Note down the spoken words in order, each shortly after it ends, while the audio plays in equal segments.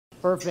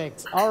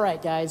Perfect. All right,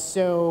 guys.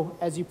 So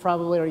as you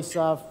probably already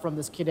saw from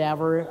this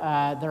cadaver,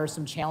 there are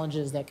some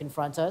challenges that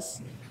confront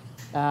us.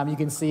 You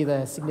can see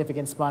the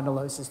significant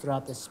spondylosis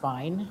throughout the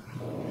spine.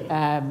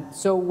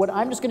 So what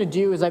I'm just going to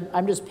do is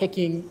I'm just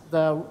picking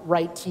the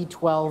right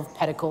T12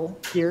 pedicle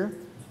here.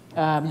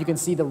 You can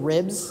see the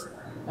ribs,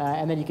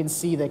 and then you can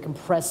see the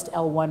compressed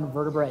L1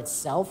 vertebra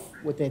itself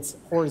with its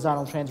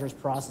horizontal transverse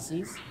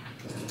processes.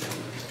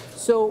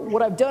 So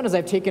what I've done is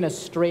I've taken a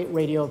straight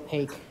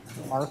radiopaque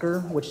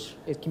marker, which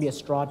it can be a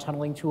straw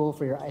tunneling tool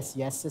for your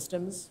ICS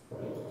systems.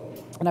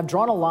 And I've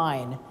drawn a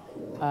line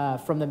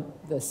from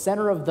the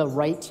center of the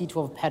right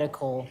T12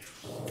 pedicle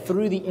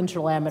through the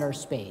interlaminar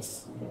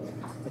space,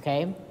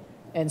 okay?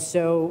 And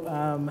so,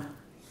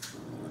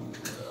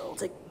 I'll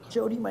take,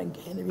 Jody, mind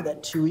handing me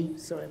that Chewy?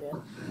 Sorry,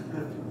 man.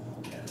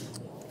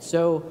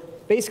 So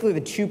basically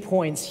the 2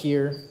 points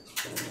here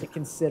to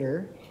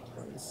consider,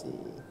 let me see,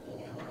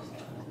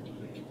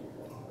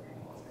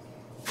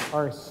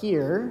 are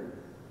here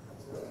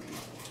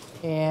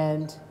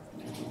and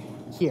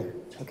here,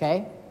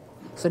 okay?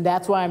 So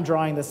that's why I'm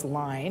drawing this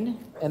line.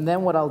 And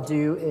then what I'll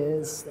do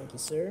is, thank you,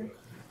 sir,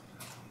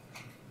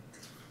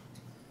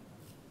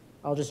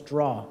 I'll just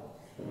draw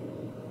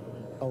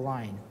a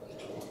line.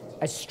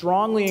 I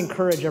strongly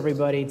encourage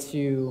everybody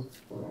to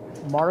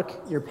mark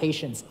your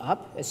patients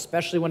up,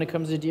 especially when it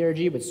comes to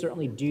DRG, but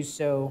certainly do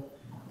so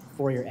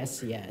for your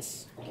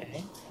SCS,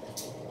 okay?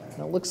 And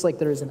it looks like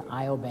there's an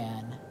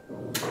IOBAN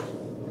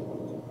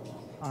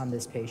on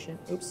this patient.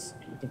 Oops,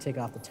 you can take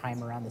off the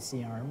timer on the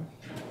C-arm.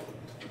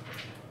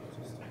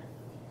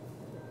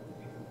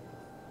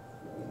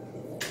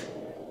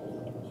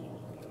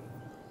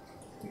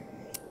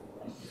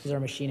 Is our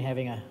machine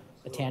having a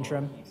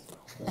tantrum?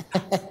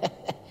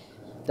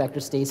 Dr.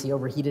 Stacy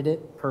overheated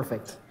it?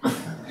 Perfect.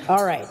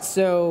 All right,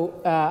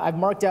 so I've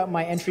marked out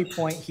my entry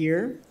point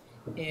here.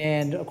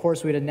 And of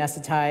course, we would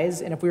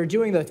anesthetize. And if we were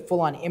doing the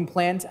full-on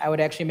implant, I would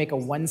actually make a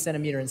 1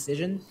 centimeter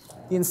incision.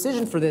 The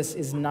incision for this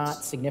is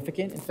not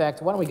significant. In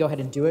fact, why don't we go ahead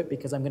and do it,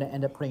 because I'm going to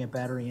end up putting a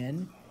battery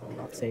in.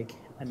 I'll take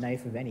a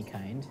knife of any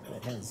kind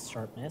that has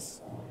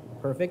sharpness.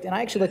 Perfect. And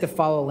I actually like to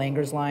follow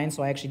Langer's line,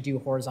 so I actually do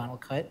horizontal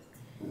cut.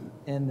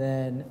 And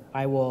then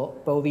I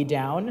will bovie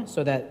down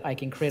so that I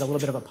can create a little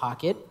bit of a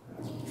pocket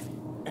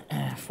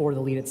for the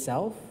lead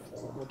itself.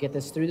 We'll get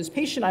this through. This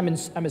patient,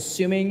 I'm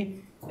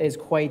assuming, is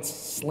quite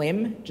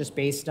slim, just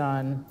based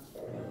on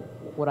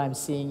what I'm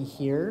seeing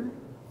here.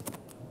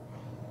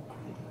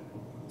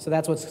 So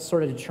that's what's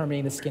sort of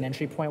determining the skin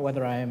entry point,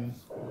 whether I'm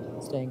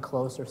staying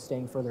close or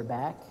staying further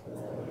back.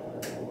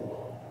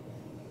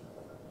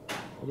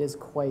 It is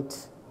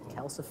quite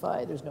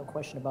calcified, there's no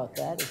question about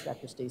that, as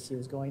Dr. Stacy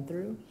was going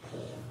through.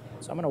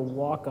 So I'm gonna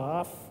walk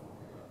off.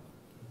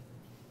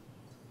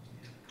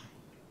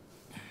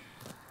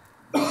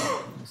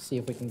 Let's see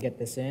if we can get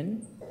this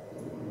in.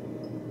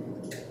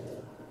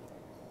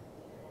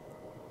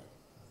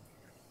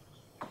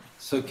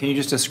 So can you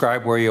just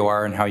describe where you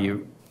are and how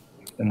you,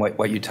 and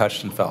what you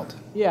touched and felt?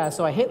 Yeah,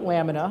 so I hit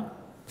lamina,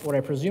 what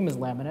I presume is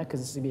lamina, because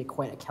this is gonna be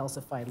quite a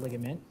calcified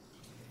ligament.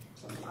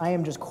 I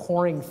am just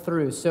coring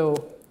through.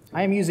 So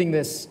I am using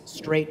this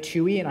straight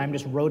Chewy, and I'm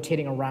just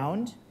rotating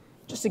around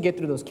just to get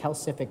through those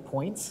calcific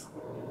points.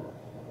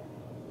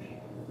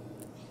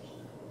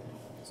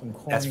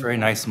 That's very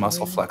nice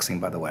muscle flexing,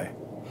 by the way.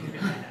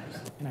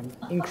 And I'm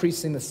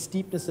increasing the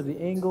steepness of the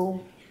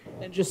angle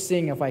and just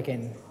seeing if I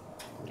can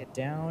get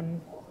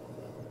down.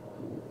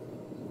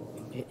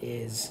 It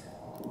is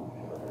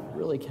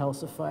really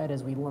calcified,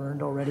 as we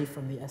learned already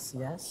from the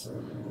SCS.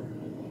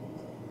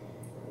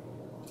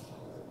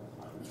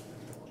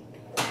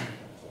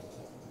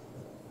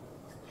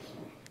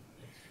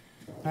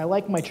 I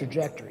like my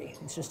trajectory.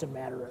 It's just a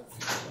matter of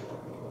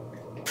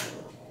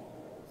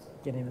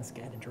getting this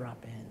guy to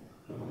drop in.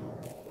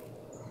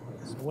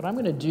 So what I'm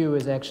going to do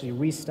is actually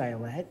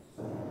restyle that.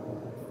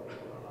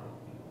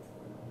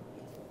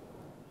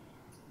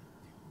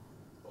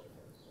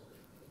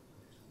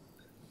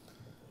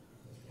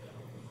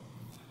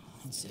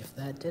 Let's see if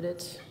that did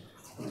it.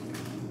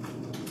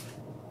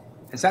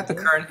 Is that the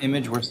current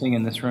image we're seeing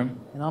in this room?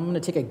 And I'm going to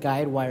take a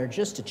guide wire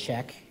just to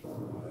check.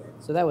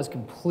 So that was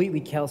completely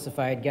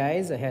calcified,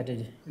 guys. I had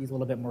to use a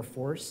little bit more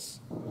force.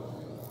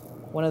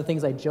 One of the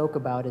things I joke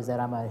about is that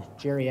I'm a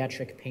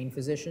geriatric pain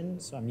physician,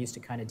 so I'm used to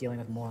kind of dealing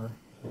with more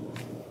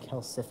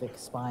calcific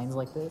spines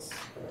like this.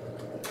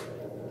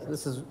 So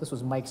this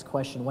was Mike's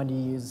question, when do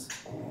you use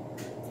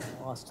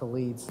loss to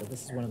lead? So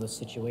this is one of those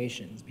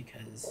situations,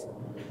 because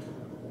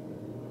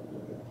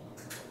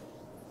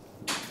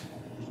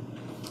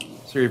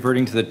so you're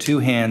reverting to the two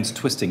hands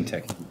twisting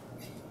technique.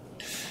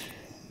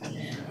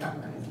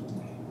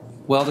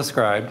 Well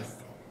described.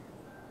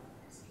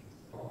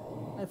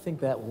 I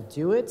think that will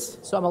do it.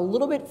 So I'm a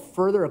little bit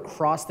further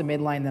across the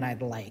midline than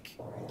I'd like.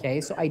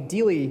 Okay, so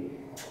ideally,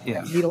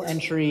 needle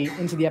entry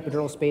into the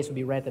epidural space would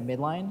be right at the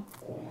midline,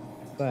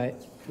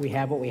 but we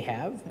have what we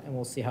have, and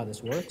we'll see how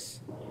this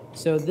works.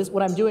 So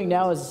what I'm doing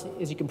now is,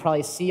 as you can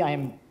probably see, I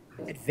am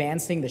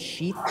advancing the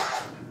sheath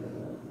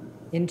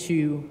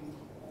into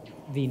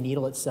the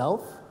needle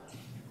itself.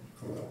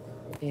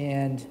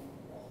 And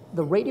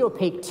the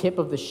radio-opaque tip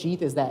of the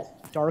sheath is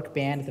that dark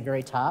band at the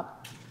very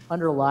top.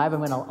 Under live, I'm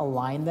going to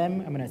align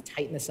them. I'm going to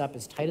tighten this up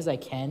as tight as I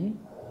can.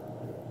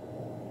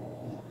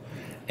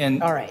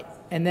 And all right.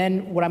 And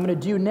then what I'm going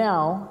to do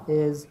now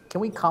is,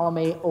 can we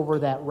collimate over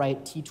that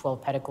right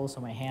T12 pedicle so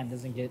my hand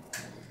doesn't get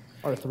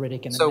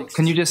arthritic in the so next...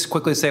 can you just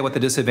quickly say what the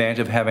disadvantage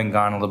of having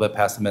gone a little bit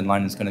past the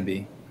midline is going to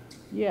be?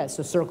 Yeah,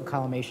 so circle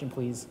collimation,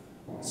 please.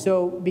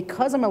 So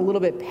because I'm a little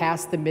bit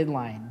past the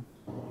midline,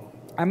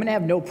 I'm going to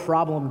have no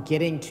problem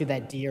getting to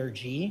that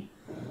DRG.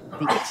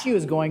 The issue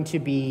is going to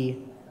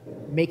be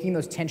making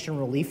those tension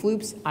relief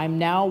loops. I'm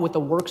now with a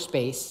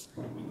workspace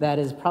that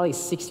is probably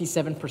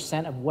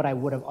 67% of what I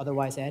would have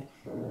otherwise had.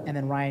 And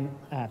then Ryan,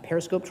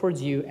 periscope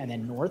towards you and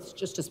then north,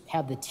 just to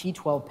have the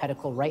T12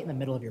 pedicle right in the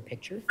middle of your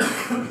picture.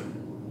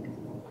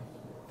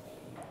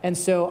 And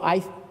so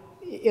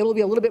it'll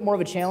be a little bit more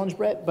of a challenge,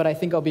 Brett, but I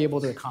think I'll be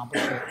able to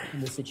accomplish it in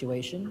this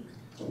situation.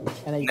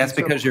 And then you That's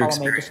can because you're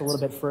collimate just a little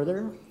bit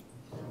further.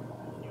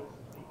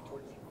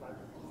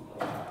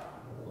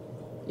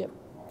 Yep.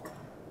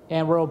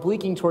 And we're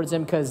obliquing towards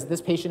him because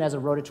this patient has a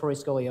rotatory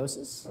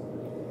scoliosis.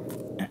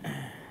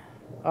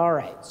 All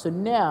right, so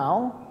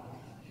now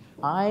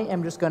I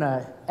am just going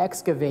to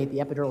excavate the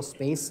epidural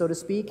space, so to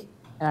speak,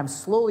 and I'm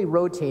slowly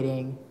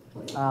rotating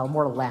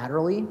more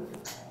laterally.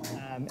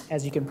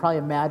 As you can probably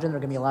imagine, there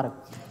are going to be a lot of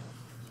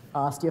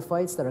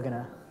osteophytes that are going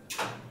to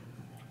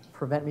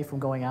prevent me from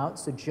going out.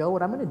 So Joe,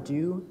 what I'm going to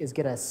do is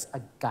get a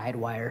guide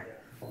wire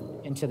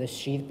into the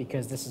sheath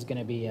because this is going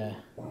to be a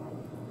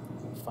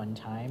fun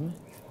time.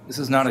 This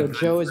is not so a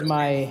Joe is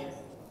my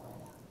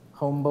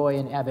homeboy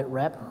and Abbott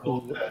rep,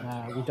 who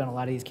we've done a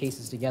lot of these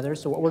cases together.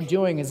 So what we're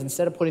doing is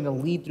instead of putting the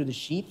lead through the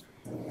sheath,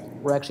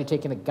 we're actually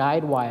taking the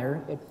guide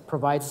wire. It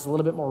provides us a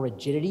little bit more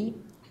rigidity,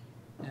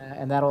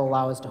 and that'll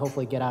allow us to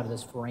hopefully get out of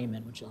this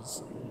foramen, which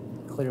is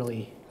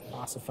clearly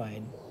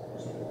ossified.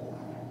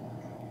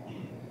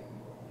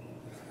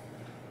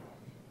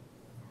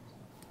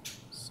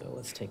 So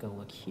let's take a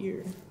look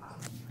here.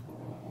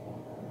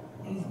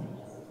 I'm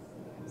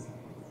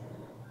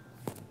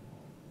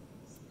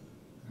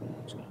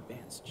just going to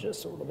advance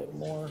just a little bit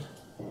more.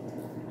 Of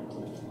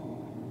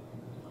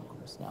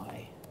course, now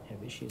I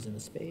have issues in the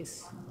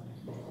space.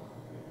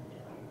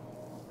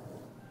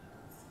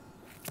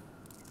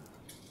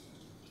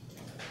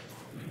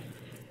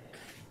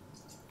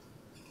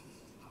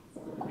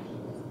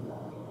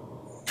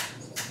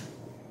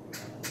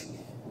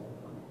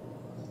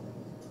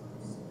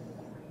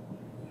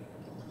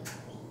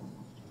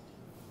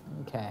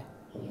 Okay,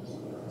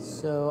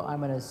 so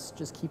I'm gonna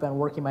just keep on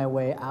working my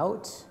way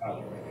out.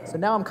 So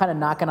now I'm kind of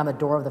knocking on the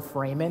door of the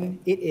foramen.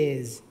 It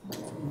is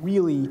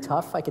really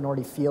tough, I can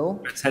already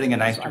feel. It's heading a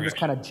nice So I'm direction. just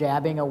kind of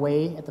jabbing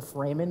away at the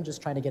foramen,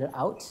 just trying to get it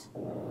out.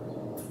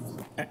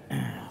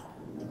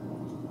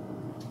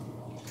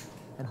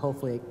 And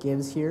hopefully it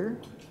gives here.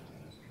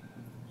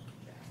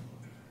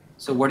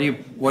 So what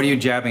are you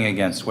jabbing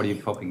against? What are you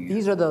poking against?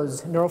 These are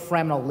those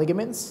neuroforaminal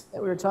ligaments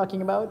that we were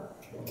talking about.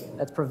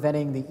 That's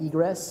preventing the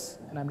egress.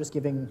 And I'm just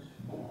giving,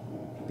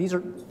 these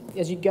are,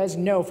 as you guys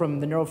know from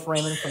the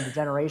neuroforamen, from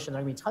degeneration,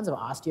 there are going to be tons of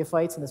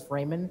osteophytes in this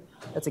foramen.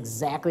 That's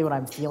exactly what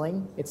I'm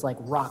feeling. It's like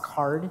rock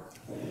hard.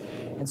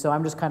 And so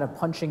I'm just kind of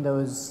punching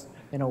those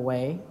in a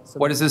way. So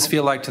What does this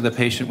feel like to the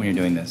patient when you're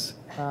doing this?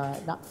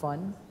 Not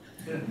fun.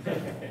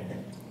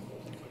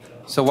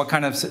 So what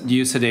kind of, do you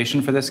use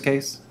sedation for this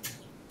case?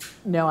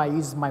 No, I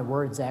use my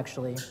words,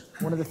 actually.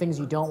 One of the things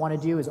you don't want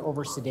to do is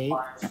over-sedate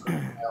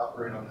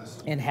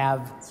and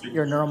have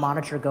your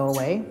neuromonitor go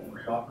away.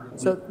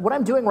 So what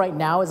I'm doing right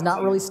now is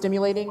not really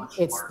stimulating.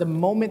 It's the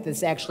moment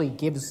this actually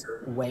gives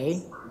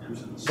way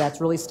that's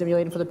really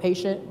stimulating for the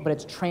patient, but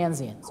it's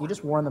transient. So you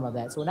just warn them of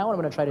that. So now what I'm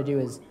going to try to do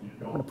is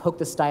I'm going to poke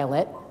the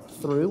stylet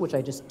through, which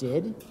I just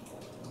did,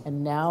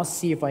 and now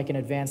see if I can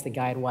advance the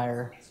guide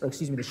wire, or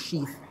excuse me, the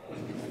sheath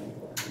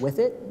with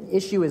it. The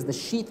issue is the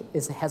sheath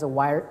has a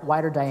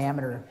wider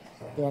diameter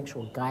than the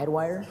actual guide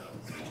wire.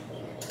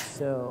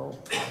 So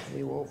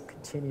we will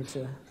continue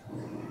to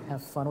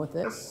have fun with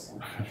this.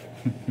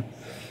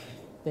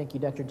 Thank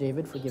you, Dr.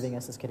 David, for giving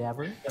us this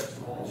cadaver.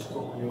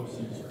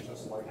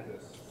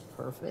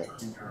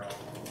 Perfect.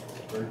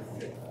 Very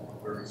thick,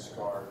 very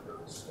scarred, very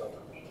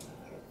stubborn.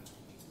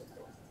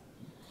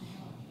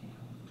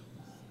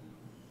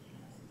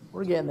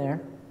 We're getting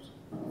there.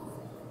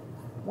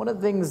 One of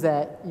the things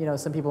that,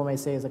 some people may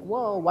say is like,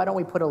 well, why don't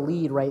we put a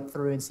lead right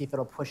through and see if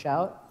it'll push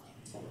out?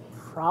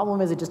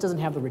 Problem is it just doesn't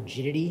have the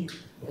rigidity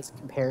as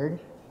compared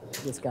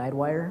to this guide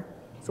wire.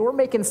 So we're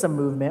making some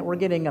movement. We're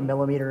getting a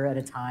millimeter at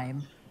a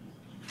time.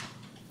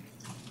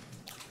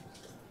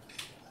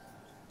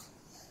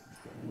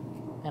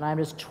 And I'm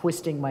just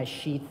twisting my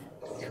sheath,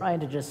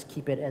 trying to just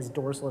keep it as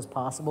dorsal as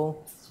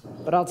possible.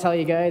 But I'll tell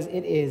you guys,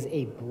 it is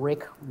a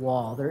brick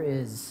wall. There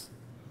is,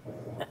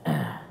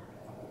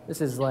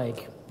 this is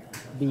like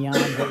beyond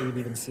what you'd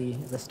even see.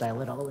 The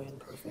stylet all the way in,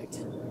 perfect.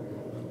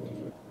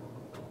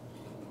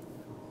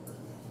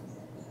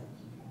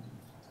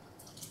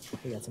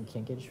 We got some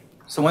kinkage.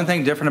 So one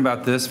thing different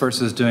about this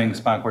versus doing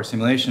spinal cord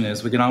stimulation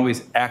is we can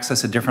always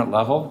access a different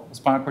level of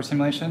spinal cord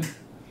stimulation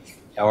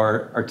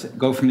or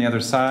go from the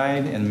other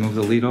side and move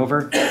the lead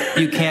over.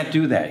 You can't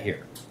do that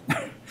here.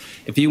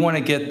 If you want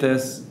to get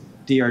this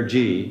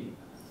DRG,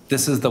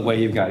 this is the way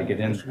you've got to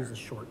get in there,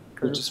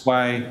 which is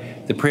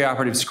why the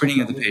preoperative screening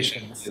of the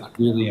patient is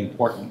really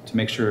important to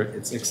make sure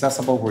it's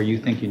accessible where you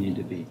think you need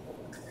to be.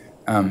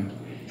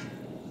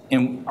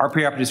 And our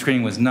preoperative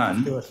screening was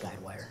none.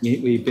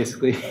 We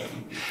basically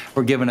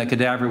were given a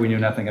cadaver we knew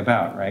nothing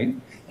about, right?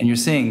 And you're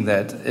seeing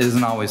that it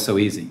isn't always so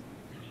easy.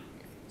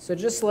 So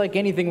just like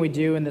anything we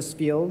do in this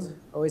field,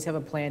 always have a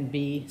plan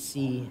B,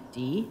 C,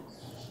 D.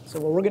 So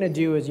what we're going to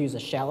do is use a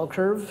shallow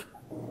curve.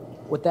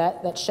 With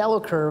that shallow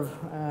curve,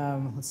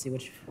 let's see,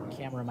 which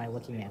camera am I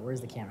looking at?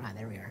 Where's the camera? Ah,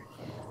 there we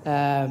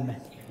are.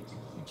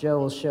 Joe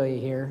will show you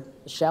here.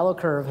 The shallow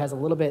curve has a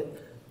little bit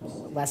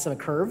less of a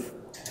curve.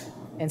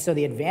 And so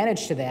the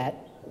advantage to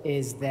that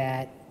is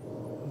that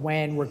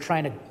when we're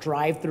trying to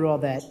drive through all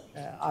that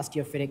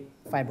osteophytic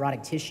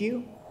fibrotic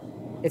tissue,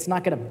 it's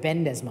not going to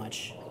bend as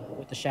much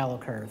with the shallow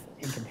curve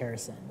in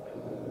comparison.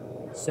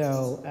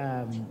 So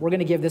we're going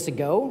to give this a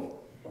go.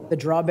 The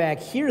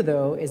drawback here,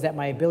 though, is that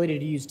my ability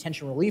to use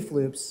tension relief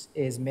loops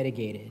is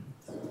mitigated.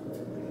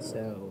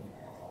 So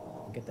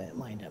I'll get that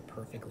lined up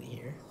perfectly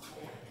here.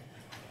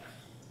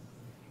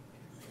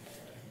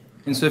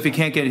 And so if you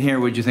can't get in here,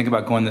 would you think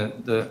about going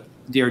the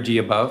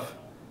DRG above?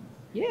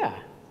 Yeah,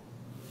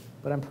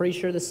 but I'm pretty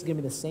sure this is going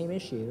to be the same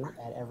issue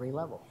at every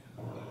level.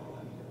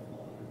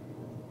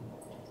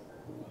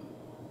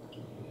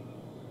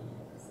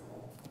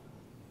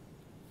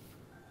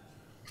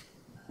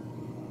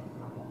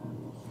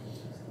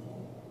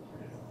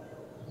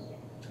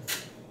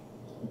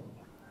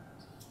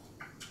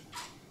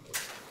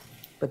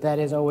 But that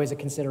is always a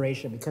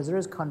consideration because there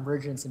is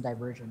convergence and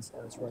divergence.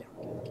 Oh, it's really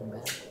looking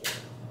bad.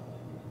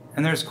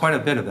 And there's quite a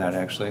bit of that,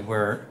 actually,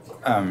 where,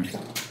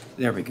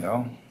 there we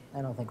go.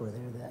 I don't think we're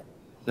there yet.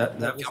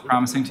 That feel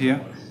promising to you?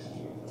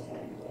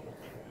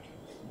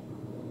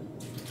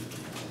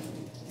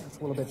 That's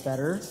a little bit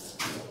better.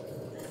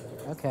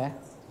 Okay,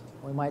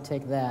 we might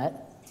take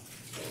that.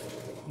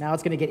 Now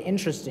it's going to get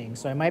interesting.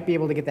 So I might be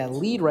able to get that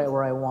lead right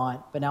where I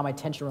want, but now my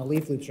tension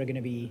relief loops are going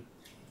to be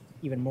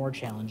even more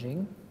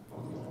challenging.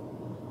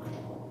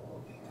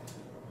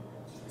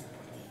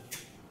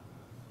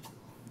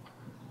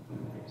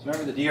 So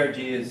remember the DRG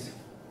is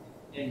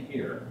in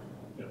here,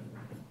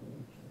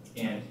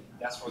 and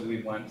that's where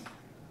we want,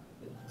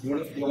 you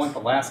want the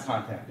last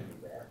contact to be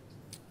there.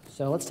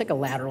 So let's take a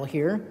lateral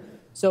here.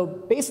 So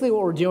basically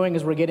what we're doing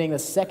is we're getting the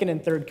second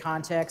and third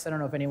contacts. I don't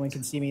know if anyone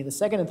can see me. The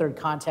second and third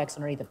contacts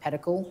underneath the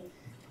pedicle,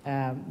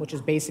 which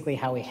is basically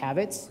how we have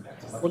it.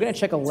 We're going to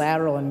check a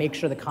lateral and make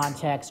sure the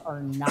contacts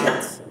are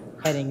not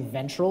heading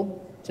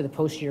ventral to the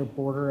posterior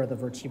border of the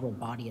vertebral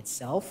body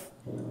itself.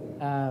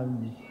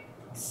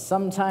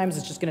 Sometimes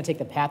it's just going to take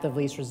the path of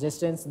least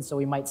resistance, and so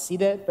we might see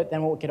that, but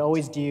then what we could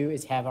always do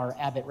is have our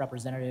Abbott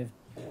representative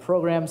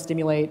program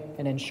stimulate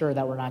and ensure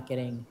that we're not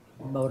getting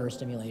motor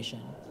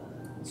stimulation.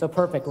 So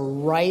perfect,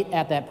 right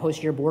at that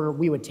posterior border,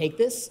 we would take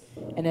this,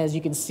 and as you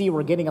can see,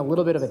 we're getting a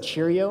little bit of a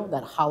Cheerio,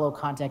 that hollow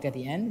contact at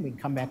the end. We can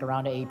come back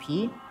around to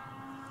AP.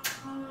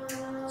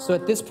 So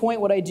at this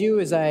point, what I do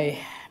is I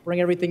bring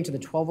everything to the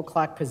 12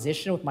 o'clock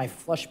position with my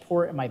flush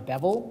port and my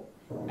bevel.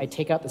 I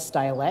take out the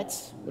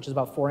stylet, which is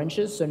about 4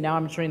 inches. So now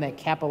I'm turning that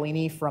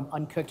capellini from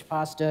uncooked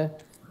pasta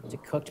to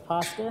cooked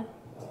pasta.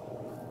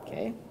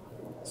 Okay.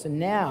 So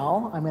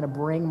now I'm going to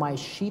bring my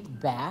sheath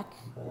back,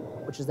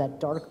 which is that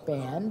dark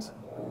band,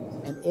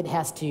 and it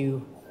has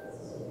to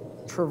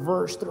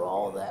traverse through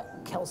all of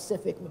that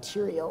calcific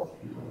material.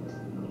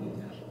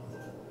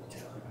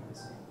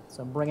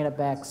 So I'm bringing it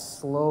back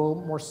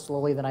more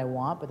slowly than I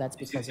want, but that's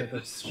because of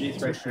the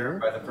sheath right there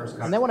by the first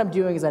contact. And then what I'm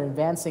doing is that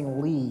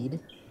advancing lead.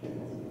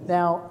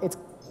 Now, it's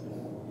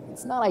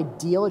not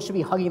ideal. It should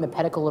be hugging the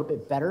pedicle a little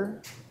bit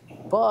better,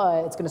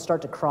 but it's going to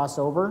start to cross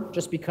over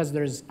just because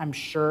there's, I'm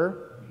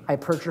sure,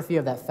 hypertrophy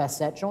of that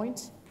facet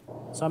joint.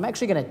 So I'm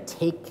actually going to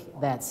take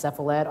that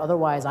cephalad.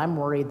 Otherwise, I'm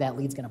worried that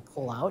lead's going to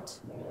pull out.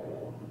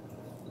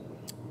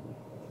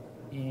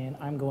 And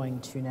I'm going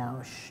to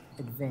now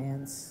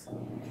advance.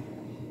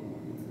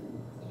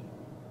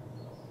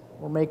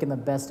 We're making the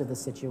best of the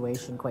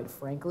situation, quite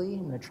frankly.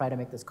 I'm going to try to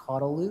make this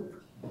caudal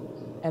loop.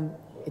 And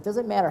it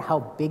doesn't matter how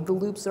big the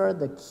loops are.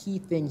 The key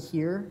thing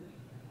here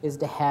is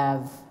to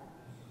have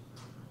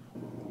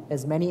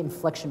as many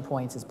inflection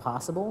points as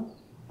possible.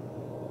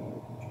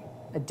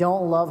 I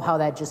don't love how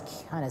that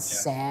just kind of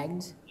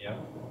sagged. Yeah.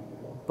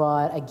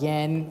 But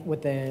again,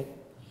 with the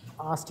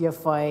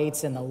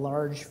osteophytes and the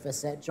large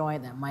facet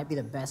joint, that might be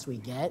the best we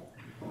get.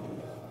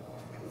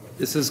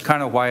 This is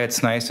kind of why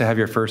it's nice to have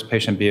your first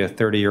patient be a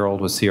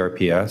 30-year-old with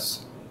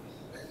CRPS.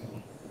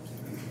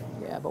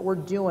 Yeah, but we're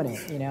doing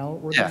it, you know.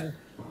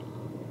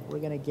 We're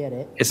gonna get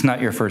it. It's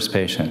not your first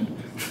patient.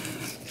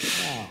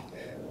 Yeah.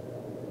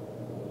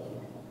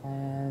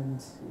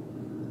 And,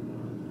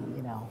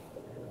 you know,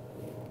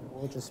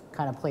 we'll just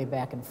kind of play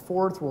back and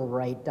forth. We'll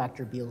write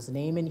Dr. Beal's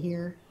name in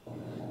here.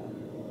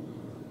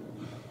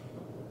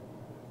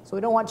 So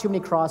we don't want too many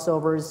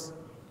crossovers.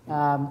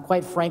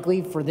 Quite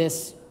frankly, for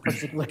this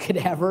particular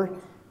cadaver,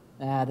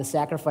 the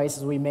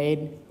sacrifices we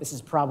made, this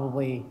is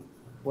probably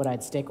what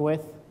I'd stick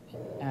with,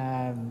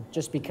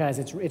 just because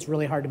it's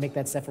really hard to make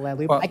that cephalad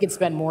loop. Well, I could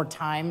spend more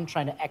time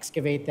trying to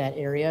excavate that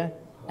area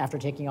after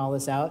taking all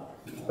this out,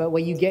 but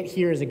what you get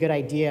here is a good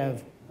idea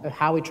of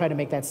how we try to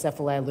make that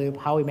cephalad loop,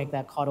 how we make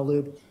that caudal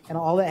loop, and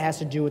all that has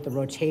to do with the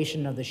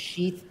rotation of the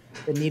sheath,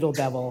 the needle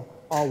bevel,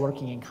 all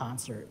working in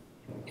concert.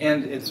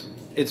 And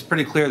it's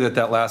pretty clear that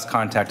that last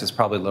contact is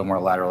probably a little more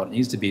lateral than it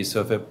needs to be.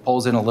 So if it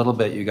pulls in a little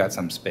bit, you got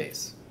some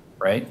space,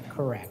 right?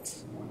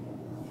 Correct.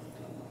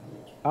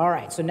 All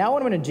right, so now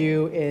what I'm going to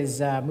do is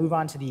move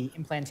on to the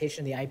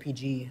implantation of the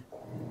IPG.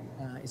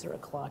 Is there a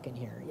clock in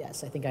here?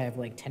 Yes, I think I have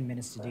like 10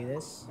 minutes to do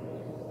this.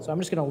 So I'm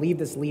just going to leave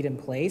this lead in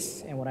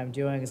place, and what I'm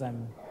doing is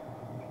I'm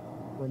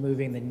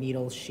removing the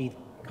needle sheath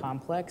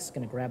complex,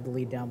 going to grab the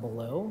lead down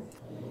below.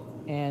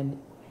 And,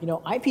 you know,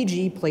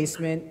 IPG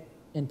placement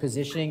and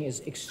positioning is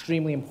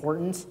extremely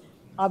important.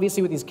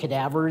 Obviously, with these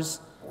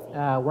cadavers,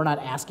 we're not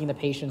asking the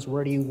patients,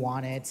 where do you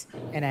want it,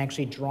 and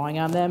actually drawing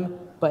on them.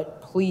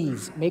 But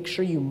please make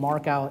sure you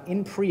mark out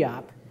in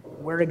pre-op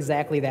where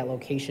exactly that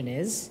location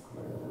is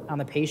on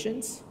the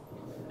patients,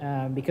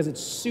 because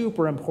it's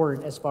super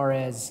important as far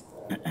as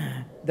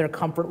their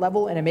comfort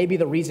level, and it may be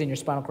the reason your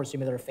spinal cord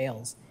stimulator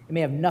fails. It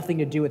may have nothing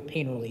to do with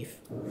pain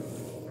relief.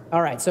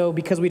 All right, so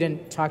because we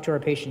didn't talk to our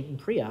patient in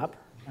pre-op,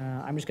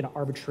 I'm just going to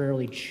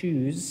arbitrarily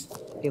choose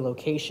a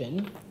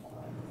location,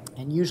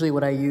 and usually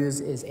what I use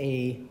is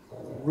a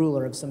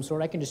ruler of some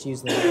sort. I can just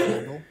use the knife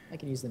handle. I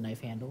can use the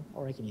knife handle,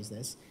 or I can use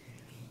this.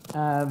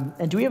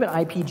 And do we have an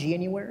IPG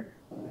anywhere?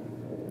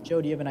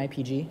 Joe, do you have an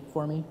IPG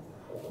for me?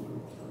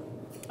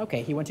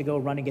 Okay, he went to go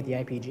run and get the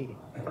IPG.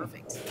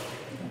 Perfect.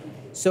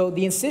 So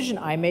the incision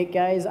I make,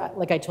 guys,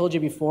 like I told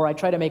you before, I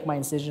try to make my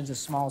incisions as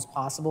small as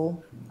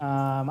possible.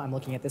 I'm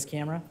looking at this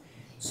camera.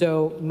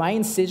 So my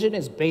incision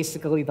is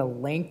basically the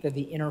length of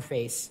the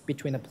interface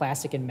between the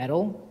plastic and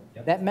metal.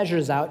 Yep. That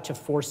measures out to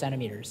 4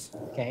 centimeters,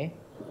 okay?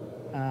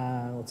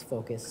 Let's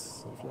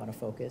focus, if you want to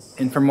focus.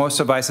 And for most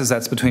devices,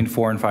 that's between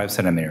 4 and 5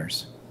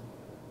 centimeters.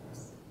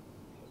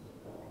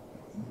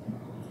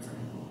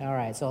 All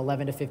right, so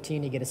 11 to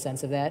 15, you get a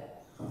sense of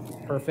that.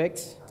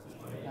 Perfect.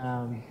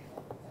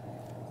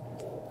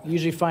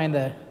 Usually find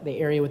the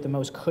area with the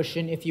most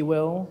cushion, if you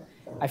will.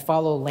 I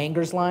follow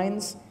Langer's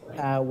lines,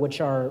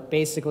 which are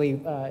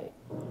basically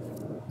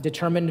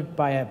determined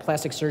by a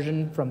plastic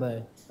surgeon from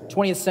the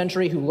 20th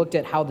century who looked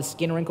at how the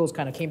skin wrinkles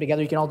kind of came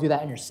together. You can all do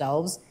that in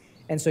yourselves.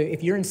 And so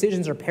if your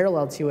incisions are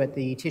parallel to it,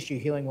 the tissue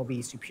healing will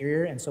be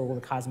superior, and so will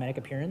the cosmetic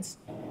appearance.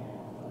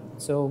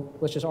 So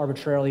let's just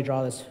arbitrarily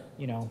draw this,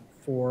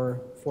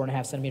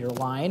 4.5 centimeter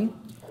line.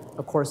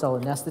 Of course, I'll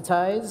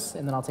anesthetize,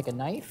 and then I'll take a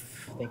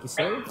knife. Thank you,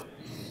 sir.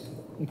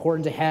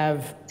 Important to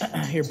have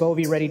your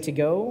bovie ready to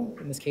go.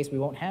 In this case, we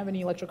won't have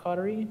any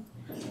electrocautery.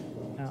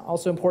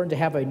 Also important to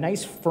have a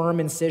nice firm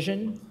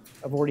incision.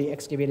 I've already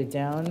excavated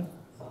down.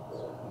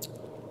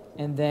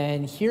 And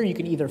then here you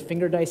can either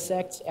finger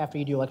dissect after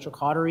you do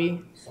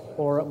electrocautery,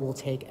 or we'll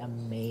take a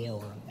Mayo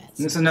or a Metz.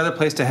 This is another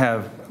place to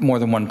have more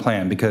than one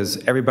plan,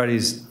 because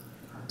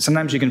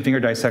sometimes you can finger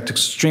dissect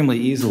extremely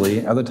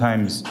easily. Other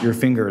times your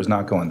finger is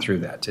not going through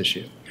that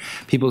tissue.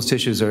 People's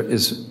tissues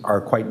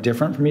are quite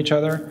different from each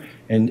other.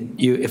 And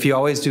if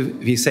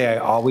you say I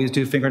always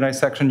do finger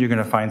dissection, you're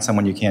going to find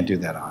someone you can't do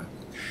that on.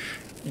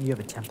 And you have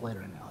a template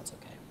or no, it's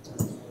okay.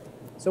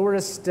 So we're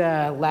just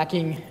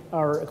lacking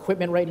our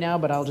equipment right now,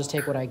 but I'll just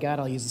take what I got.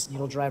 I'll use this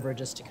needle driver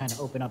just to kind of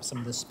open up some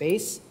of the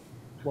space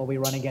while we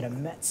run and get a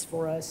Metz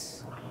for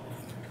us.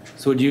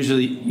 So would you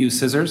usually use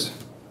scissors?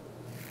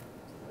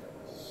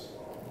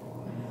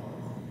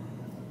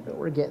 But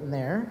we're getting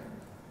there.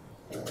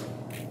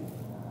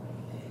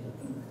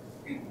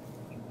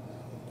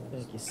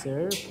 Thank you,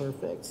 sir.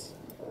 Perfect.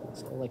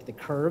 So I like the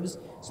curves.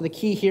 So the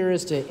key here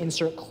is to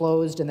insert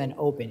closed and then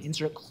open.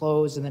 Insert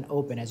closed and then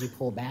open as you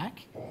pull back.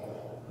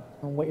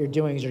 And what you're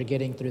doing is you're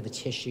getting through the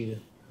tissue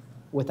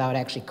without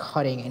actually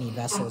cutting any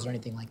vessels or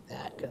anything like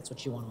that. That's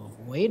what you want to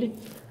avoid.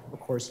 Of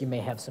course, you may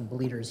have some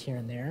bleeders here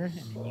and there,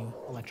 and then you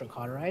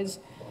electrocauterize.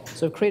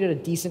 So I've created a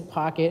decent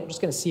pocket. I'm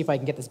just going to see if I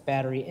can get this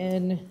battery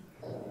in.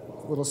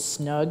 It's a little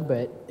snug,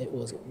 but it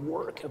will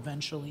work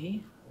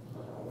eventually.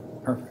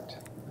 Perfect.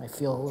 I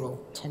feel a little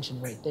tension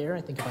right there.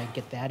 I think if I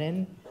get that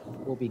in,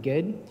 we'll be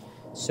good.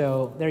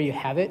 So there you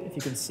have it, if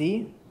you can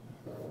see.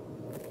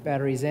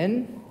 Battery's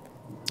in.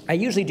 I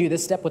usually do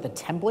this step with a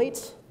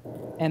template,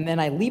 and then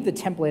I leave the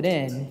template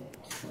in,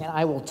 and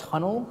I will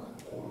tunnel.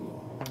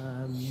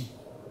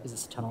 Is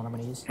this a tunnel I'm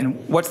going to use?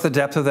 And what's the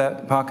depth of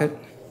that pocket?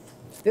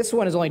 This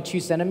one is only 2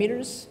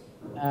 centimeters,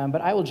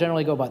 but I will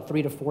generally go about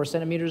 3 to 4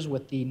 centimeters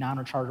with the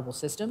non-rechargeable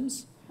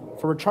systems.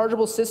 For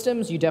rechargeable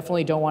systems, you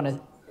definitely don't want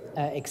to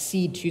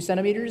exceed 2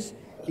 centimeters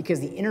because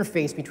the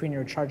interface between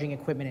your charging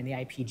equipment and the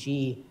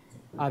IPG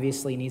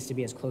obviously needs to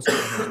be as close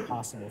together as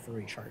possible for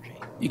recharging.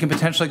 You can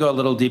potentially go a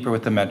little deeper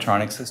with the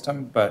Medtronic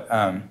system, but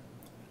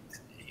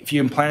if you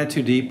implant it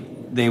too deep,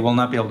 they will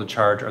not be able to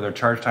charge, or their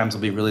charge times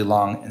will be really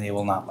long, and they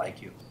will not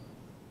like you.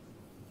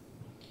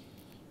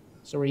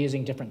 So we're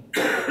using different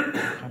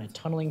kind of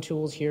tunneling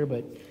tools here,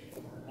 but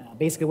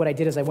basically what I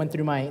did is I went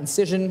through my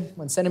incision,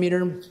 1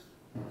 centimeter.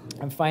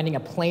 I'm finding a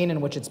plane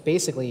in which it's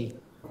basically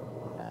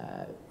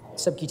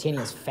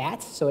subcutaneous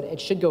fat, so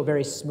it should go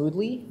very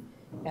smoothly.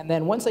 And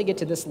then once I get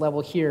to this level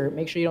here,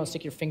 make sure you don't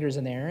stick your fingers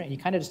in there, and you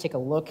kind of just take a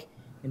look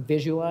and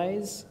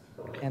visualize,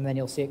 and then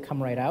you'll see it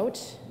come right out,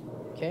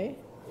 okay?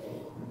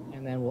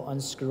 And then we'll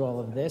unscrew all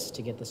of this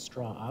to get the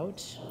straw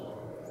out.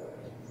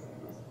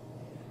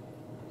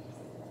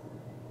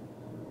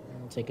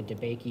 And we'll take a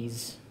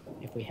DeBakey's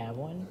if we have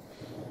one.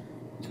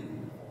 Do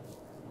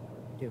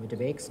you have a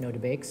DeBakes? No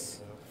DeBakes?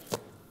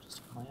 Just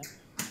a clamp,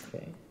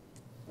 okay.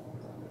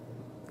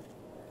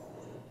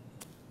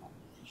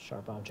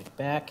 Sharp object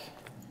back.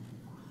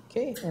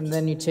 Okay, and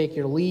then you take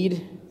your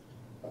lead.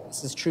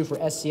 This is true for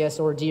SCS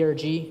or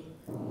DRG.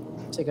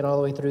 Take it all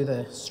the way through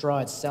the straw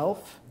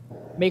itself.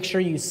 Make sure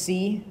you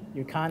see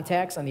your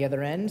contacts on the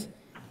other end.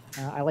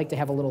 I like to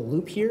have a little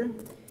loop here.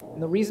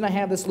 And the reason I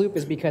have this loop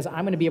is because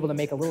I'm going to be able to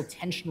make a little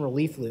tension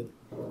relief loop.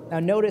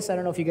 Now notice, I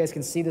don't know if you guys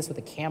can see this with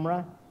the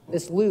camera,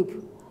 this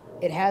loop,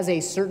 it has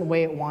a certain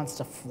way it wants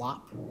to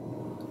flop.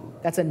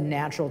 That's a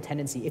natural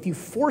tendency. If you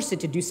force it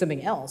to do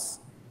something else,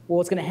 well,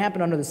 what's going to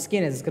happen under the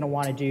skin is it's going to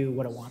want to do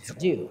what it wants to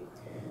do.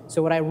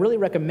 So what I really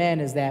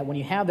recommend is that when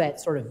you have that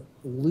sort of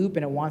loop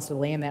and it wants to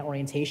lay in that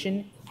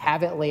orientation,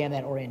 have it lay in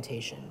that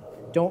orientation.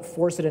 Don't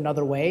force it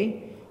another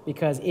way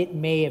because it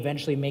may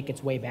eventually make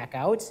its way back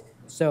out.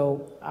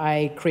 So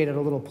I created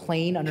a little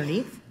plane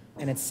underneath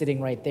and it's sitting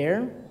right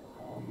there.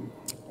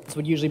 This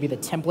would usually be the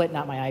template,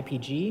 not my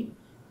IPG.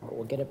 But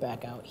we'll get it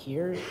back out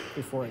here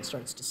before it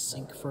starts to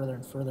sink further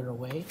and further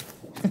away.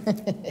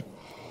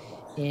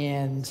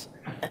 And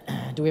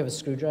do we have a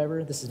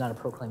screwdriver? This is not a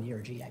Proclaim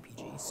DRG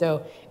IPG.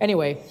 So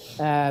anyway,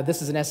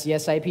 this is an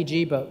SCS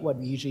IPG, but what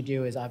we usually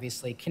do is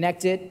obviously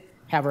connect it,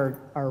 have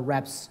our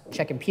reps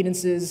check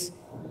impedances,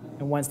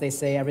 and once they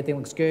say everything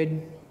looks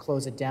good,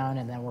 close it down,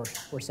 and then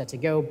we're set to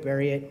go,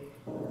 bury it.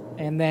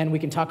 And then we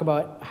can talk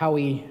about how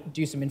we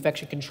do some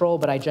infection control,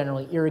 but I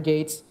generally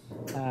irrigate,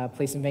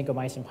 place some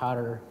vancomycin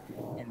powder,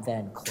 and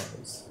then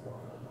close.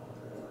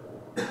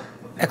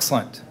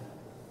 Excellent.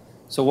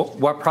 So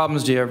what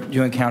problems do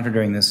you encounter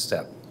during this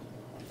step,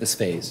 this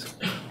phase?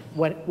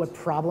 What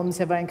problems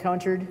have I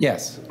encountered?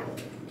 Yes.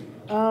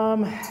 I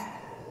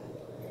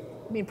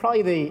mean,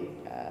 probably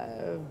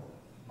the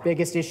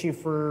biggest issue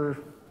for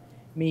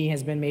me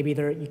has been maybe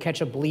you catch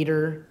a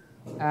bleeder.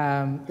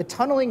 The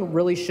tunneling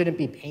really shouldn't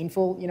be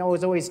painful. You know, I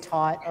was always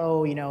taught,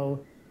 oh, you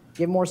know,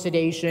 give more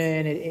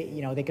sedation.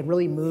 You know, they can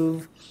really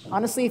move.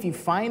 Honestly, if you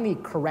find the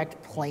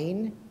correct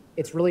plane,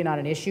 it's really not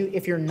an issue.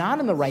 If you're not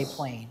in the right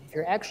plane, if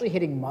you're actually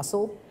hitting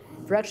muscle,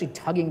 if you're actually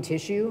tugging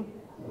tissue,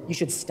 you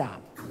should stop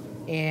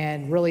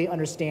and really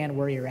understand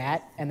where you're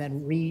at and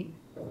then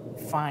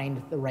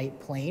find the right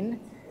plane.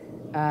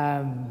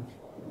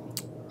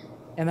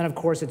 And then, of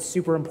course, it's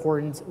super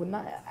important.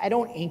 I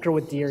don't anchor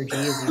with DRG,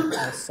 as you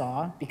all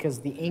saw, because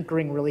the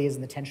anchoring really is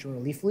in the tension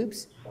relief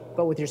loops.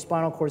 But with your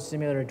spinal cord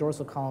stimulator or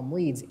dorsal column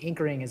leads,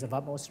 anchoring is of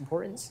utmost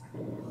importance.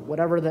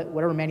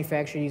 Whatever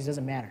manufacturer uses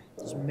doesn't matter.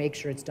 Just make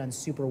sure it's done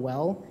super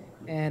well.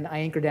 And I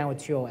anchor down with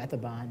 2O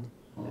Ethibond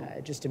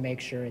just to make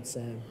sure it's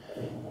a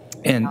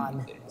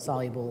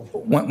non-soluble.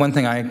 One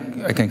thing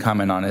I can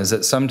comment on is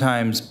that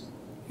sometimes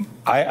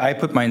I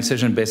put my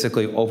incision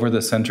basically over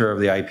the center of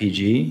the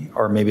IPG,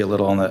 or maybe a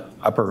little on the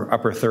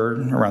upper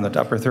third, around the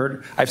upper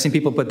third. I've seen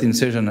people put the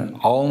incision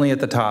only at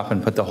the top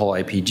and put the whole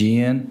IPG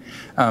in.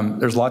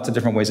 There's lots of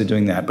different ways of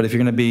doing that, but if you're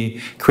going to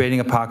be creating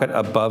a pocket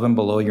above and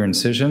below your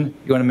incision,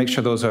 you want to make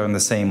sure those are on the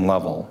same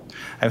level.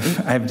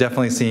 I've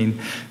definitely seen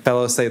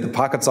fellows say the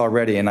pocket's all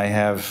ready and I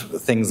have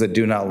things that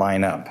do not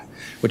line up,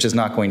 which is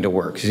not going to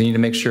work. So you need to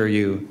make sure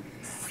you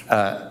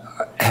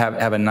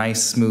have a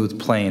nice smooth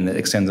plane that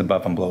extends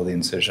above and below the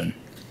incision.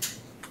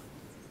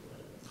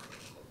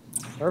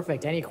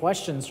 Perfect. Any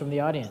questions from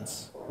the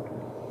audience?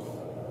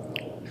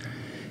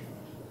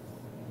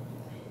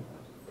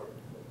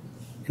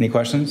 Any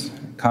questions,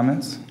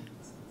 comments?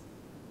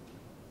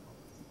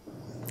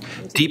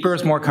 Deeper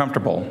is more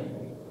comfortable.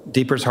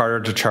 Deeper is harder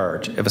to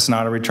charge. If it's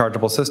not a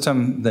rechargeable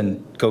system,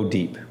 then go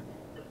deep.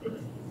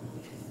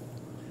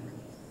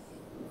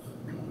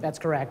 That's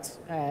correct.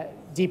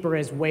 Deeper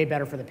is way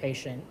better for the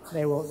patient.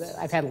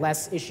 I've had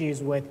less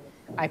issues with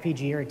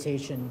IPG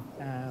irritation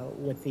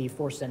with the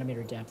 4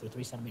 centimeter depth or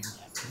 3 centimeter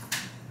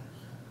depth.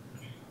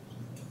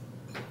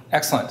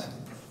 Excellent.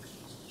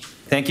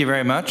 Thank you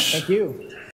very much. Thank you.